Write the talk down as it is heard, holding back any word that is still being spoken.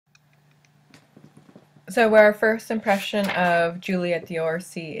So our first impression of Juliet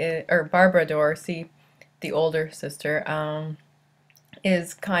D'Orsi, or Barbara D'Orsi, the older sister,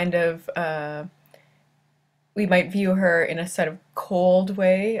 is kind of, we might view her in a sort of cold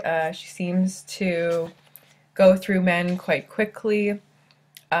way. She seems to go through men quite quickly,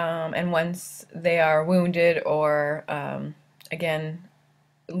 and once they are wounded or, again,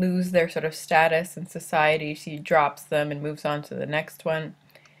 lose their sort of status in society, she drops them and moves on to the next one.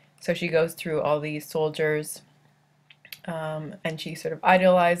 So she goes through all these soldiers, and she sort of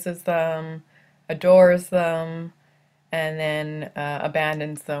idolizes them, adores them, and then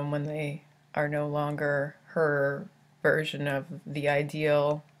abandons them when they are no longer her version of the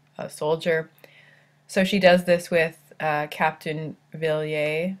ideal soldier. So she does this with Captain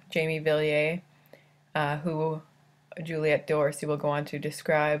Villiers, Jamie Villiers, who Juliet D'Orsi will go on to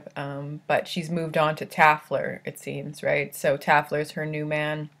describe, but she's moved on to Taffler, it seems, right? So Taffler's her new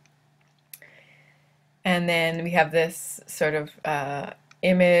man. And then we have this sort of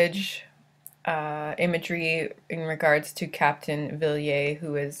imagery in regards to Captain Villiers,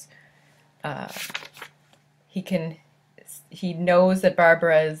 who is uh, he knows that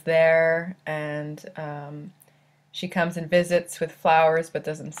Barbara is there, and she comes and visits with flowers but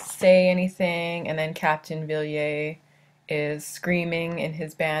doesn't say anything. And then Captain Villiers is screaming in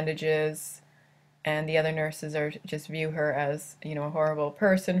his bandages, and the other nurses are just view her as, you know, a horrible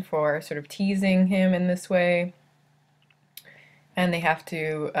person for sort of teasing him in this way. And they have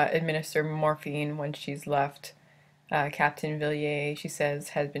to administer morphine when she's left. Captain Villiers, she says,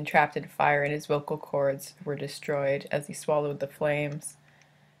 has been trapped in fire and his vocal cords were destroyed as he swallowed the flames.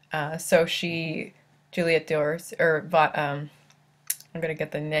 So she, Juliet D'Orsi, I'm going to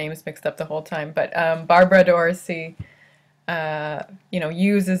get the names mixed up the whole time, but Barbara D'Orsi,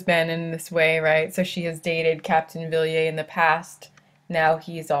 uses men in this way, right? So she has dated Captain Villiers in the past. Now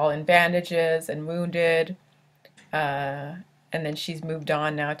he's all in bandages and wounded. And then she's moved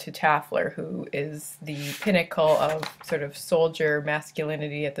on now to Taffler, who is the pinnacle of sort of soldier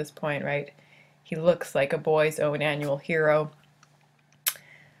masculinity at this point, right? He looks like a boy's own annual hero.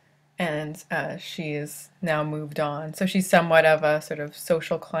 And she is now moved on. So she's somewhat of a sort of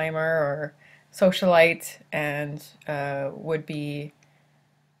social climber or socialite, and would be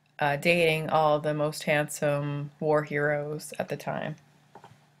dating all the most handsome war heroes at the time.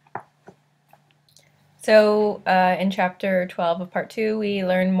 So in chapter 12 of part 2, we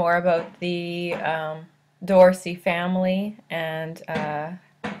learn more about the D'Orsi family and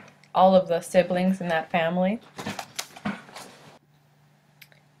all of the siblings in that family.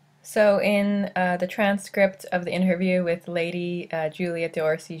 So in the transcript of the interview with Lady Juliet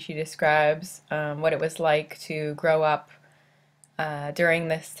D'Orsi, she describes what it was like to grow up during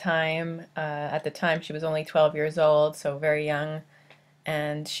this time. At the time, she was only 12 years old, so very young.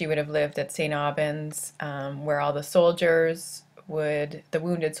 And she would have lived at St. Albans, where all the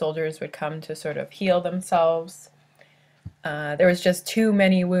wounded soldiers would come to sort of heal themselves. There was just too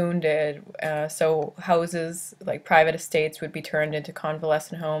many wounded, so houses, like private estates, would be turned into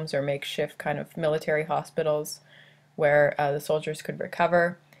convalescent homes or makeshift kind of military hospitals where the soldiers could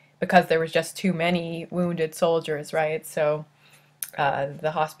recover, because there was just too many wounded soldiers, right? So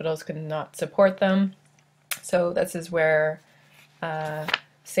the hospitals could not support them. So this is where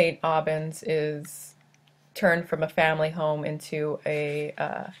St. Albans is turned from a family home into a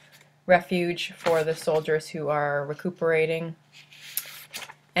refuge for the soldiers who are recuperating.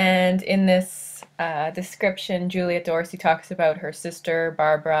 And in this description, Juliet D'Orsi talks about her sister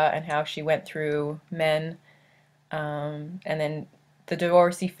Barbara and how she went through men. And then the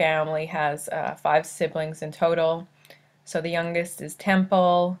D'Orsi family has 5 siblings in total. So the youngest is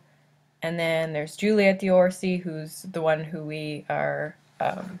Temple, and then there's Juliet D'Orsi, who's the one who we are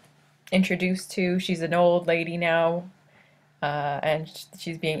introduced to. She's an old lady now, and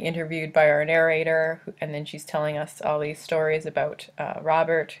she's being interviewed by our narrator, and then she's telling us all these stories about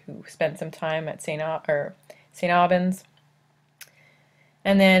Robert, who spent some time at St. Albans.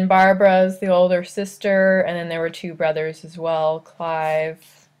 And then Barbara's the older sister, and then there were 2 brothers as well,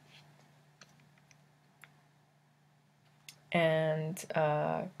 Clive and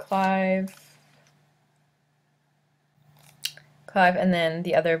Clive, and then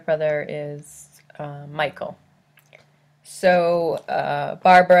the other brother is Michael. So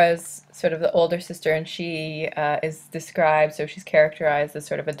Barbara's sort of the older sister, and she is described, so she's characterized as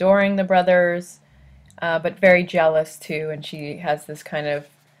sort of adoring the brothers, but very jealous too, and she has this kind of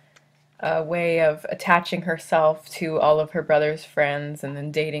way of attaching herself to all of her brother's friends and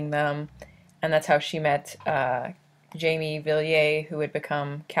then dating them, and that's how she met Jamie Villiers, who would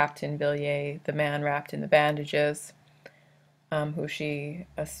become Captain Villiers, the man wrapped in the bandages. who she,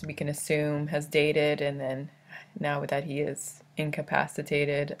 we can assume, has dated, and then now that he is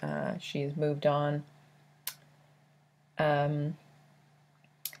incapacitated, she's moved on. Um,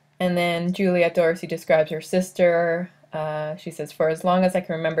 and then Juliet Dorsey describes her sister. She says, "For as long as I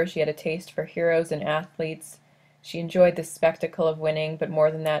can remember, she had a taste for heroes and athletes. She enjoyed the spectacle of winning, but more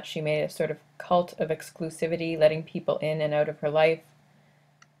than that, she made a sort of cult of exclusivity, letting people in and out of her life.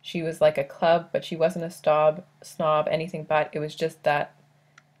 She was like a club, but she wasn't a snob, anything but. It was just that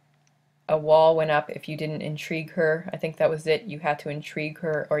a wall went up if you didn't intrigue her. I think that was it. You had to intrigue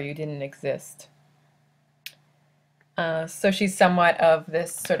her or you didn't exist." So she's somewhat of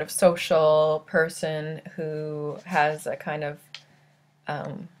this sort of social person who has a kind of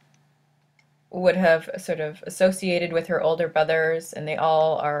would have sort of associated with her older brothers, and they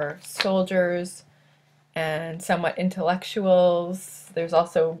all are soldiers and somewhat intellectuals. There's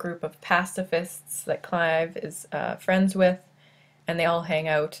also a group of pacifists that Clive is friends with, and they all hang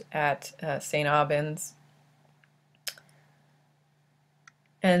out at St. Albans.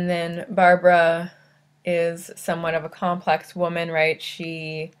 And then Barbara is somewhat of a complex woman, right?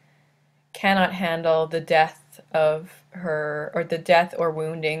 She cannot handle the death of her, or the death or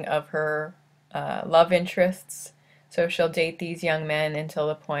wounding of her love interests. So she'll date these young men until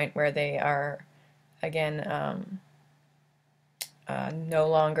the point where they are, again, no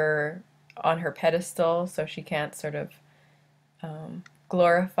longer on her pedestal, so she can't sort of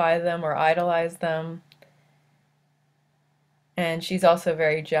glorify them or idolize them. And she's also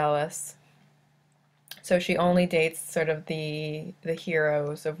very jealous. So she only dates sort of the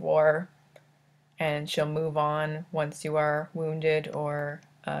heroes of war, and she'll move on once you are wounded or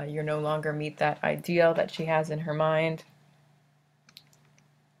you no longer meet that ideal that she has in her mind.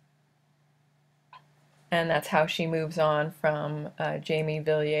 And that's how she moves on from Jamie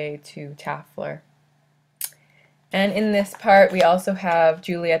Villiers to Taffler. And in this part, we also have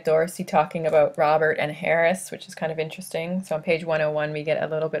Juliet Dorsey talking about Robert and Harris, which is kind of interesting. So on page 101, we get a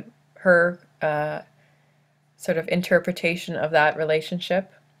little bit her sort of interpretation of that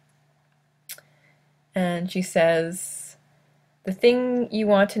relationship. And she says, "The thing you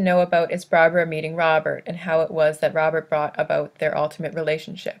want to know about is Barbara meeting Robert, and how it was that Robert brought about their ultimate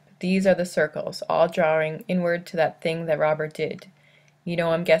relationship. These are the circles, all drawing inward to that thing that Robert did. You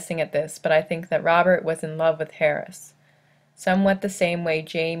know I'm guessing at this, but I think that Robert was in love with Harris, somewhat the same way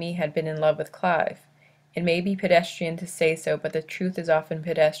Jamie had been in love with Clive. It may be pedestrian to say so, but the truth is often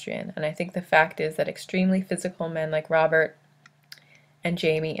pedestrian, and I think the fact is that extremely physical men like Robert and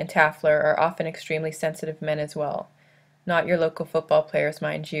Jamie and Taffler are often extremely sensitive men as well. Not your local football players,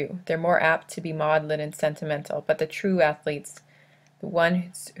 mind you. They're more apt to be maudlin and sentimental, but the true athletes, the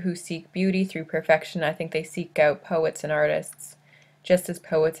ones who seek beauty through perfection, I think they seek out poets and artists, just as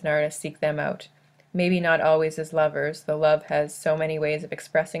poets and artists seek them out. Maybe not always as lovers, though love has so many ways of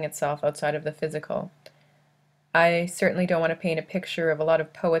expressing itself outside of the physical. I certainly don't want to paint a picture of a lot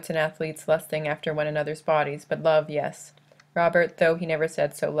of poets and athletes lusting after one another's bodies, but love, yes. Robert, though he never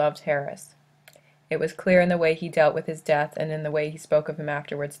said so, loved Harris. It was clear in the way he dealt with his death and in the way he spoke of him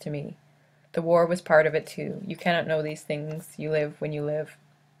afterwards to me. The war was part of it too. You cannot know these things. You live when you live."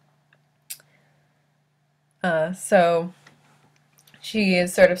 So she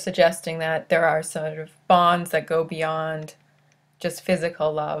is sort of suggesting that there are sort of bonds that go beyond just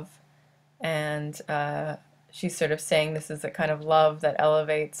physical love, and she's sort of saying this is a kind of love that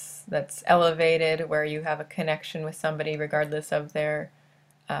elevates, that's elevated, where you have a connection with somebody regardless of their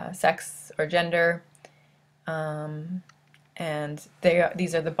sex or gender. And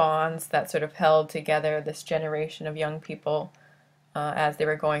these are the bonds that sort of held together this generation of young people as they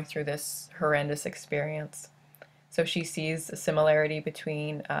were going through this horrendous experience. So she sees a similarity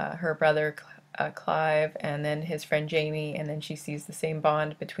between her brother Clive and then his friend Jamie, and then she sees the same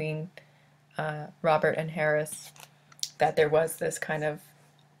bond between Robert and Harris, that there was this kind of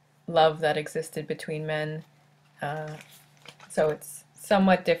love that existed between men. So it's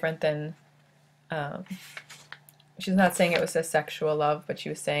somewhat different than, she's not saying it was a sexual love, but she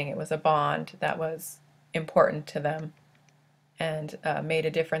was saying it was a bond that was important to them and made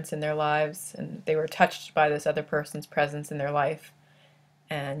a difference in their lives, and they were touched by this other person's presence in their life.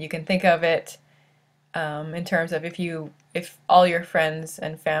 And you can think of it in terms of if all your friends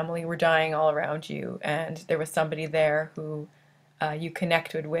and family were dying all around you, and there was somebody there who you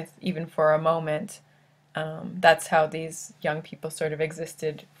connected with even for a moment. That's how these young people sort of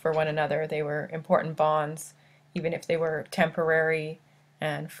existed for one another. They were important bonds, even if they were temporary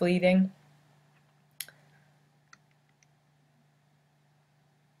and fleeting.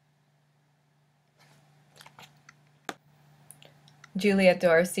 Juliet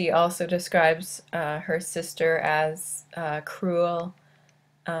Dorsey also describes her sister as cruel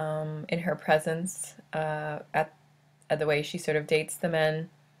in her presence at the way she sort of dates the men,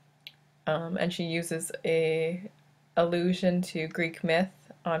 and she uses a allusion to Greek myth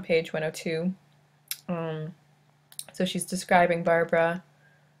on page 102. So she's describing Barbara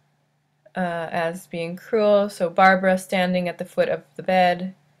as being cruel. So Barbara standing at the foot of the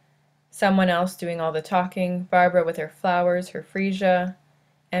bed, someone else doing all the talking, Barbara with her flowers, her freesia,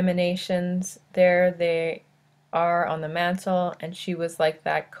 emanations, there they are on the mantel, and she was like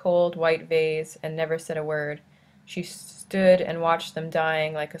that cold white vase and never said a word. She stood and watched them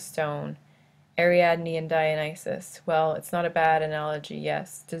dying like a stone. Ariadne and Dionysus. Well, it's not a bad analogy,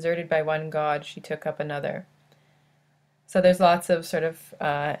 yes. Deserted by one god, she took up another. So there's lots of sort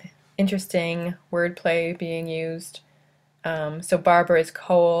of interesting wordplay being used. So Barbara is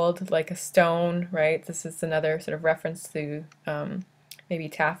cold like a stone, right? This is another sort of reference to maybe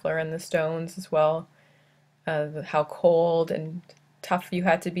Taffler and the Stones as well. How cold and tough you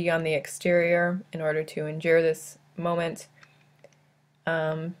had to be on the exterior in order to endure this moment.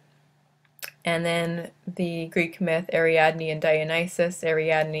 And then the Greek myth, Ariadne and Dionysus.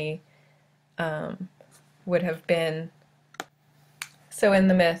 Ariadne would have been, so in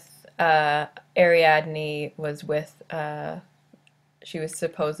the myth, Ariadne was with, she was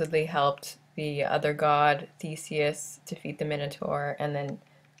supposedly helped the other god, Theseus, defeat the Minotaur, and then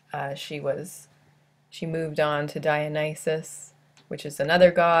she moved on to Dionysus, which is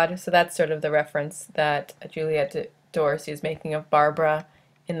another god. So that's sort of the reference that Juliet Dorsey is making of Barbara,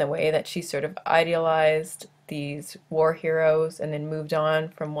 in the way that she sort of idealized these war heroes and then moved on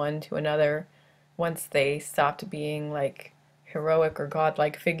from one to another once they stopped being like heroic or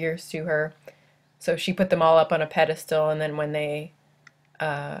godlike figures to her. So she put them all up on a pedestal, and then when they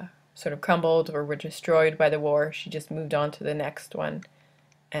sort of crumbled or were destroyed by the war, she just moved on to the next one.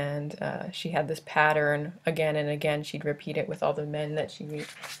 And she had this pattern again and again. She'd repeat it with all the men that she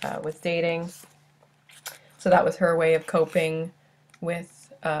was dating. So that was her way of coping with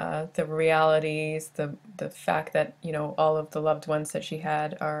the realities, the fact that, you know, all of the loved ones that she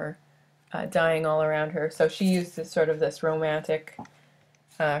had are dying all around her. So she used this sort of this romantic,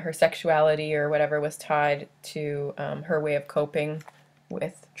 her sexuality or whatever was tied to her way of coping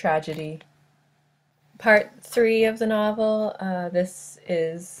with tragedy. Part 3 of the novel, this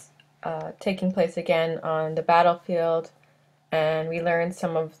is taking place again on the battlefield, and we learn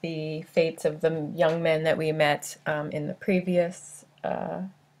some of the fates of the young men that we met in the previous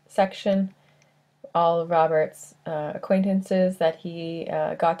section. All of Robert's acquaintances that he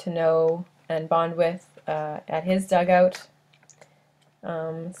got to know and bond with at his dugout.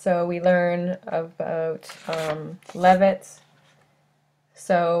 So we learn about Levitt.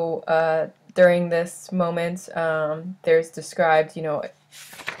 So during this moment, there's described, you know,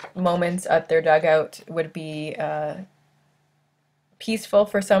 moments at their dugout would be peaceful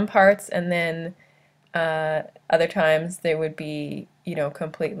for some parts, and then other times they would be, you know,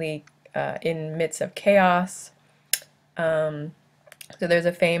 completely in midst of chaos. So there's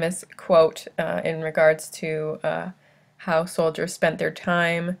a famous quote in regards to how soldiers spent their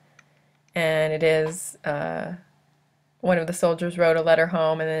time, and it is one of the soldiers wrote a letter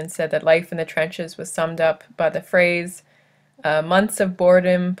home and then said that life in the trenches was summed up by the phrase, months of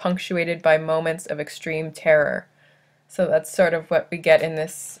boredom punctuated by moments of extreme terror. So that's sort of what we get in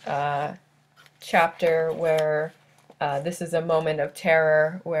this chapter, where this is a moment of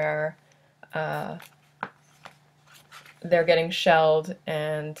terror where they're getting shelled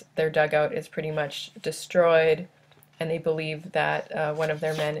and their dugout is pretty much destroyed, and they believe that one of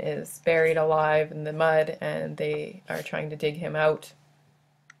their men is buried alive in the mud and they are trying to dig him out.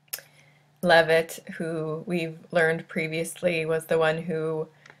 Levitt, who we've learned previously was the one who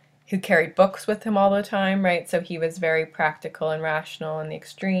carried books with him all the time, right? So he was very practical and rational in the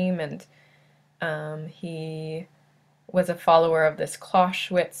extreme, and he was a follower of this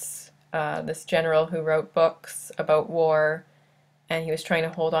Clausewitz, this general who wrote books about war, and he was trying to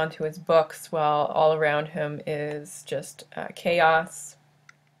hold on to his books while all around him is just chaos.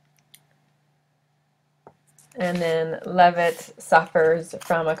 And then Levitt suffers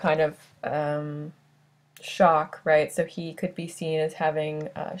from a kind of shock, right? So he could be seen as having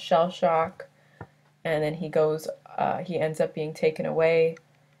shell shock, and then he ends up being taken away.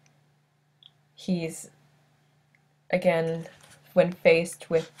 He's, again, when faced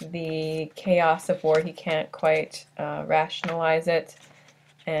with the chaos of war, he can't quite rationalize it,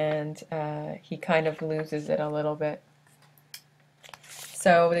 and he kind of loses it a little bit.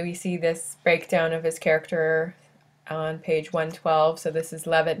 So we see this breakdown of his character on page 112. So this is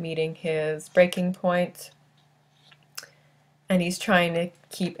Levitt meeting his breaking point. and he's trying to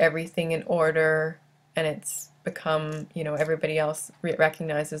keep everything in order, and it's become, everybody else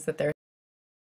recognizes that there's